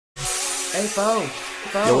Hey, Fo.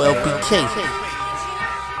 Yo, LPK.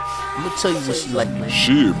 I'ma tell you what she like, man.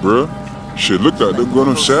 Shit, bruh. Shit, look at them, go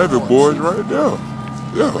them savage boys right there.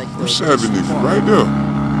 Yeah, them savage niggas right there.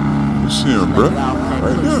 You see them, bruh.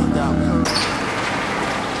 Right there.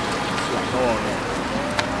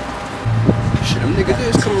 Shit, them niggas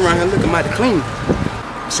just come around here looking mighty clean.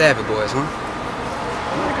 Savage boys, huh?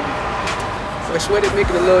 I swear they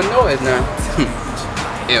making a little noise now.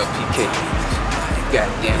 LPK.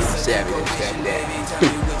 Goddamn, savage that.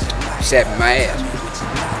 Savage my ass.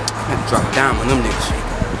 I'm gonna drop a dime on them niggas.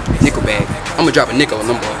 Nickel bag. I'm gonna drop a nickel on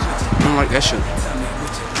them boys. I don't like that shit.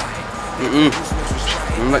 I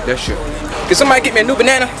don't like that shit. Can somebody get me a new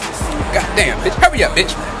banana? Goddamn, bitch. Hurry up,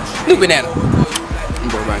 bitch. New banana. Them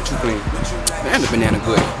boys riding too clean. Man, the banana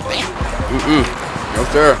good. Damn. No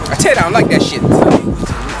sir. I tell you I don't like that shit.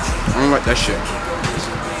 I don't like that shit.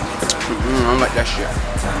 I don't like that shit.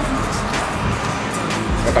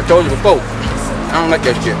 Like I told you before, I don't like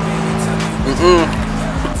that shit. I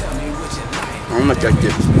don't like that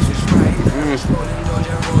shit.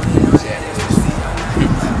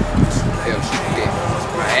 Hell, she can get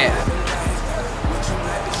my ass.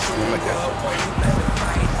 I don't like that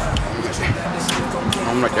shit. I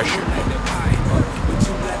don't like that shit.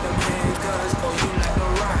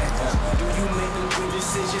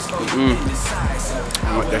 I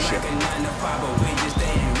want that shit.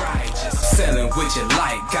 Selling what you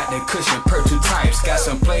like, got the cushion, per two types. Got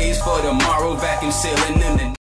some plays for tomorrow, vacuum sealing in the